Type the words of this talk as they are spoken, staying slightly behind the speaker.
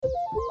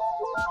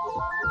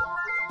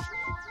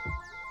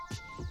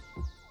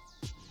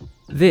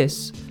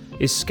This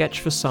is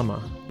Sketch for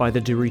Summer by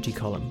the Durutti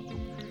Column,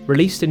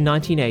 released in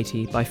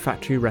 1980 by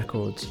Factory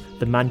Records,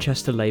 the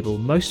Manchester label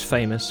most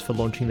famous for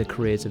launching the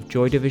careers of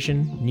Joy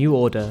Division, New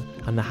Order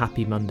and the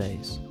Happy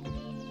Mondays.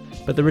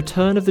 But the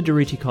return of the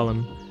Durutti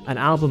Column, an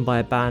album by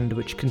a band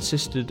which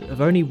consisted of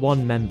only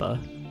one member,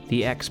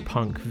 the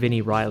ex-punk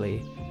Vinnie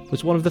Riley,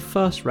 was one of the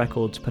first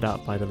records put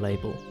out by the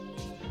label.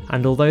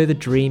 And although the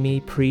dreamy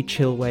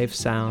pre-chillwave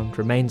sound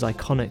remains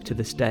iconic to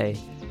this day,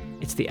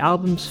 it's the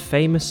album's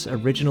famous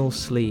original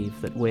sleeve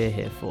that we're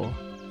here for.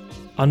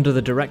 Under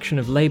the direction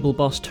of label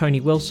boss Tony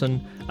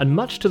Wilson, and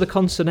much to the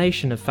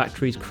consternation of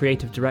Factory's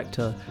creative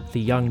director, the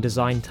young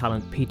design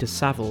talent Peter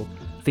Saville,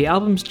 the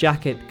album's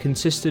jacket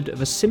consisted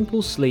of a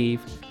simple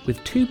sleeve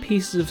with two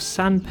pieces of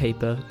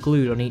sandpaper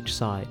glued on each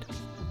side,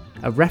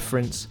 a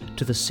reference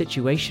to the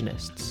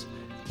Situationists,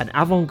 an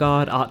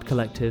avant-garde art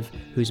collective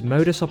whose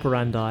modus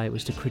operandi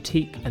was to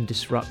critique and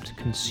disrupt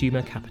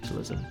consumer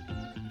capitalism.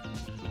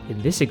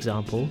 In this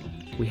example,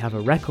 we have a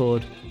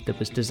record that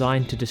was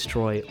designed to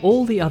destroy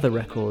all the other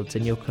records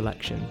in your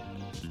collection,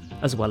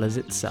 as well as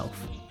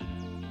itself.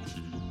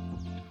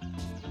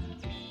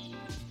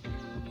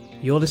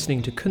 You're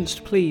listening to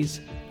Kunst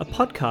Please, a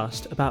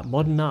podcast about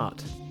modern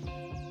art.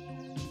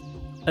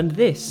 And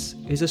this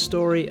is a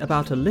story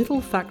about a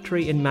little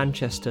factory in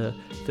Manchester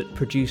that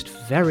produced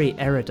very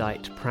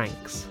erudite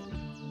pranks.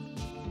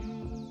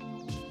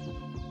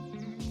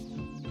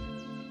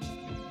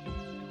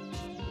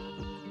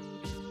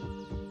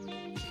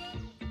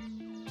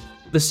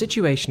 The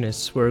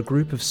Situationists were a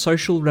group of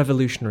social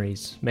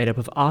revolutionaries made up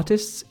of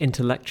artists,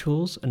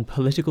 intellectuals, and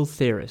political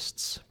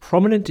theorists,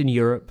 prominent in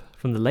Europe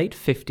from the late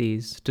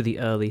 50s to the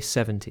early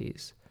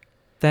 70s.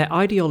 Their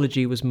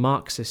ideology was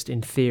Marxist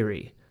in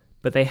theory,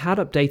 but they had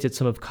updated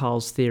some of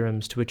Karl's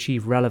theorems to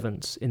achieve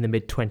relevance in the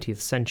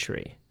mid-20th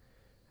century.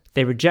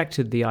 They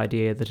rejected the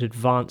idea that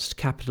advanced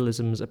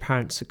capitalism's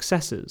apparent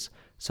successes,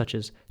 such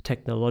as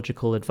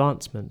technological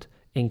advancement,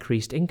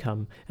 increased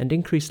income, and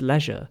increased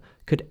leisure,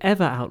 could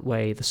ever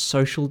outweigh the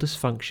social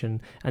dysfunction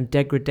and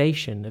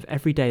degradation of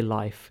everyday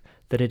life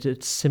that it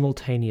had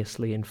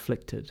simultaneously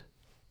inflicted.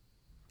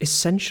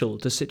 Essential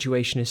to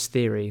Situationist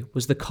theory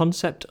was the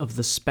concept of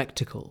the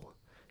spectacle.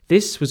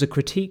 This was a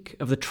critique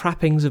of the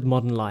trappings of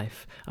modern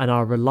life and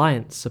our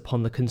reliance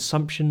upon the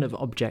consumption of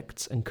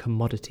objects and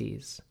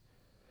commodities.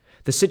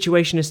 The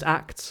Situationist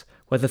acts,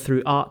 whether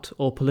through art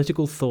or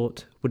political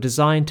thought, were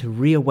designed to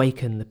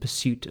reawaken the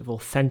pursuit of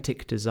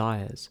authentic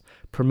desires,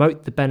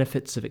 promote the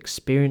benefits of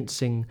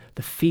experiencing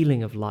the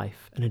feeling of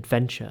life and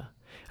adventure,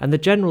 and the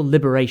general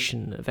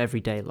liberation of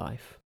everyday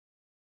life.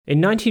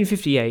 In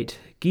 1958,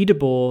 Guy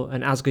Debord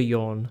and Asger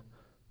Jorn,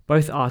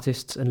 both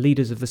artists and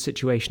leaders of the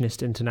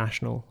Situationist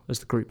International, as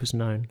the group was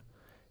known,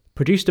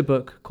 produced a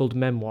book called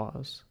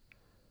Memoirs.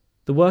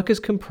 The work is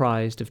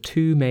comprised of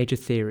two major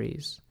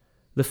theories.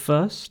 The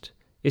first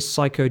is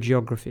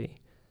psychogeography,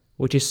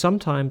 which is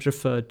sometimes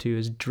referred to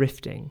as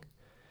drifting.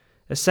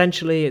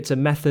 Essentially, it's a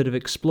method of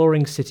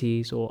exploring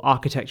cities or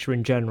architecture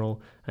in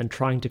general and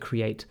trying to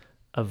create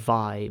a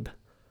vibe.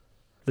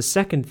 The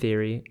second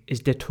theory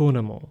is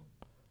détournement.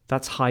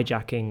 That's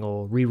hijacking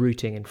or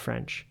rerouting in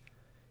French.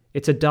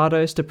 It's a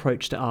Dadaist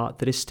approach to art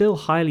that is still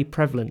highly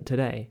prevalent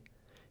today.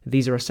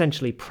 These are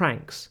essentially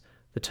pranks,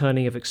 the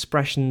turning of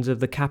expressions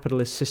of the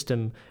capitalist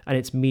system and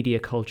its media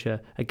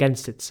culture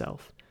against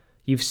itself.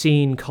 You've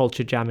seen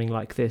culture jamming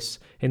like this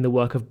in the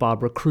work of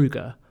Barbara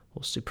Kruger,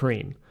 or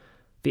Supreme,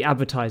 the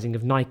advertising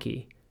of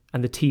Nike,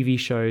 and the TV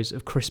shows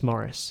of Chris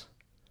Morris.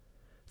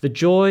 The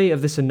joy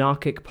of this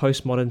anarchic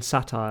postmodern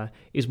satire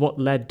is what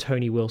led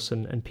Tony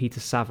Wilson and Peter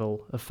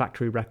Saville of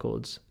Factory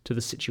Records to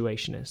the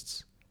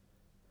Situationists.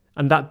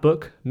 And that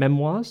book,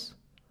 Memoirs?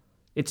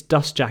 Its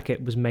dust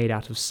jacket was made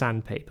out of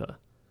sandpaper,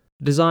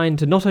 designed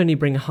to not only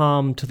bring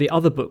harm to the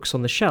other books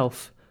on the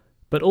shelf,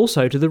 but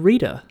also to the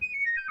reader.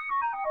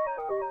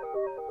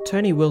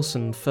 Tony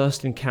Wilson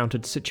first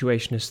encountered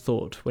Situationist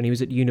thought when he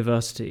was at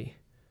university.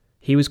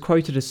 He was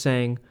quoted as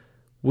saying,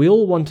 "We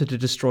all wanted to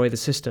destroy the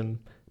system,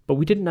 but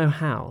we didn't know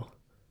how."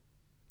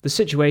 The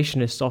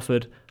Situationists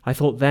offered, I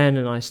thought then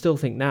and I still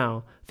think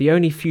now, the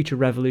only future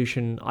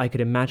revolution I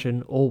could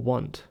imagine or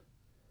want.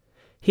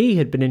 He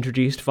had been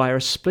introduced via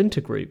a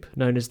splinter group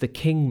known as the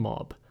King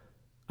Mob,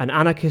 an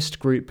anarchist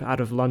group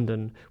out of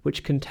London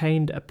which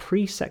contained a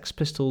pre-Sex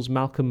Pistols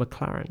Malcolm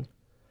McLaren.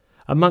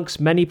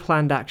 Amongst many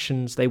planned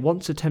actions, they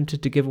once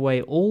attempted to give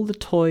away all the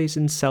toys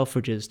in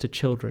Selfridges to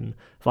children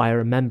via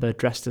a member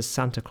dressed as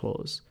Santa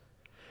Claus.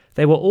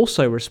 They were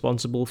also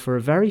responsible for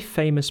a very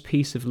famous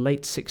piece of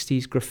late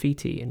 60s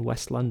graffiti in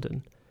West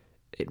London.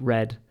 It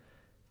read,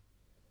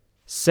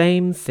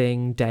 "Same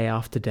thing day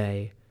after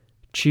day.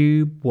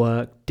 Tube,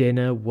 work,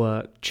 dinner,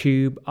 work,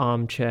 tube,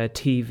 armchair,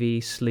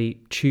 TV,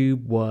 sleep,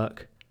 tube,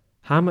 work.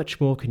 How much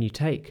more can you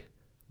take?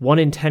 1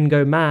 in 10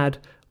 go mad,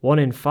 1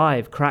 in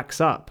 5 cracks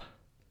up."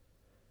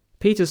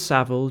 Peter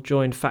Saville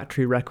joined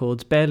Factory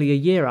Records barely a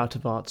year out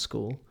of art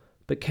school,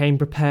 but came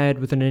prepared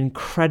with an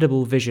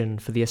incredible vision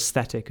for the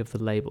aesthetic of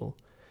the label.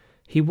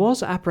 He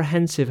was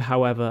apprehensive,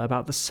 however,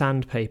 about the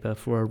sandpaper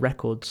for a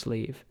record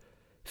sleeve.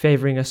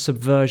 favouring a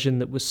subversion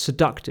that was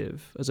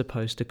seductive as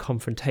opposed to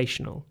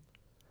confrontational.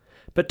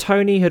 But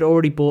Tony had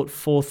already bought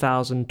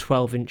 4,000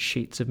 12-inch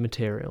sheets of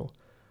material,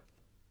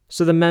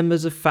 so the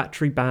members of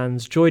factory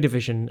bands Joy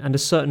Division and A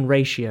Certain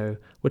Ratio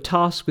were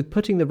tasked with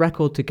putting the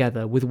record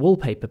together with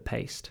wallpaper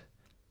paste.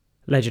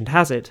 Legend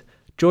has it,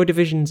 Joy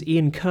Division's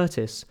Ian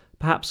Curtis,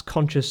 perhaps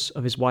conscious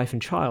of his wife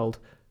and child,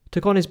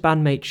 took on his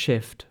bandmate's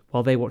shift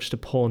while they watched a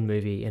porn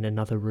movie in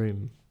another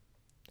room.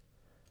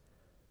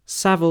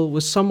 Saville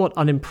was somewhat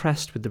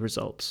unimpressed with the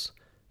results.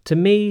 To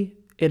me,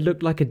 it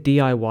looked like a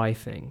DIY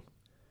thing.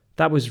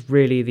 That was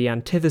really the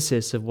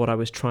antithesis of what I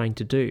was trying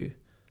to do.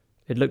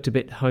 It looked a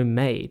bit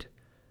homemade.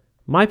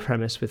 My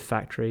premise with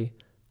Factory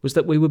was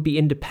that we would be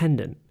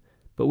independent,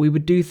 but we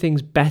would do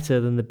things better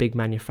than the big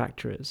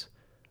manufacturers.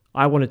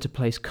 I wanted to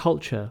place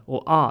culture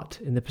or art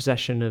in the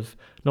possession of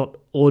not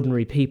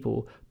ordinary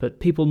people,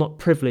 but people not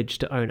privileged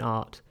to own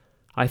art.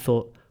 I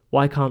thought,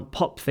 why can't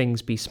pop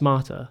things be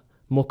smarter,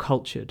 more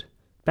cultured,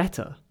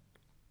 better?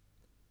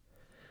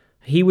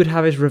 He would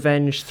have his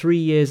revenge 3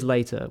 years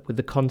later with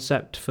the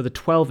concept for the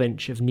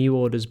 12-inch of New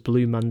Order's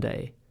Blue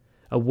Monday,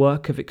 a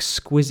work of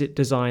exquisite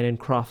design and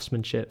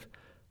craftsmanship,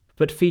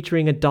 but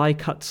featuring a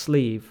die-cut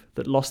sleeve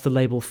that lost the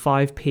label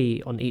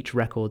 5p on each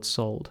record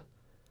sold.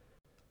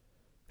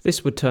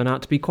 This would turn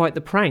out to be quite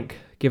the prank,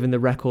 given the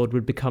record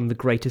would become the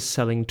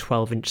greatest-selling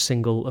 12-inch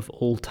single of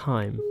all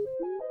time.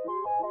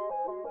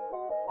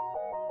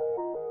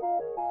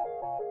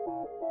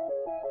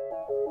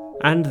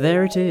 And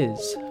there it is,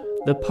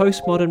 the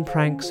postmodern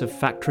pranks of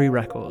Factory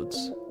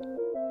Records.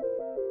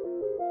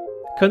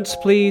 Kunst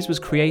Please was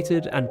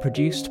created and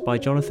produced by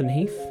Jonathan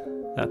Heath,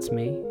 that's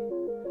me.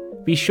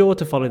 Be sure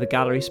to follow the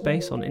gallery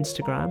space on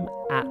Instagram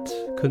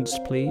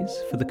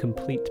 @KunstPlease for the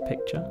complete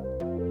picture.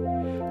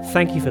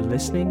 Thank you for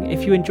listening.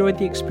 If you enjoyed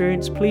the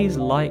experience, please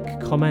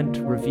like, comment,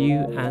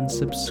 review, and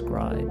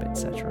subscribe,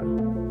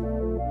 etc.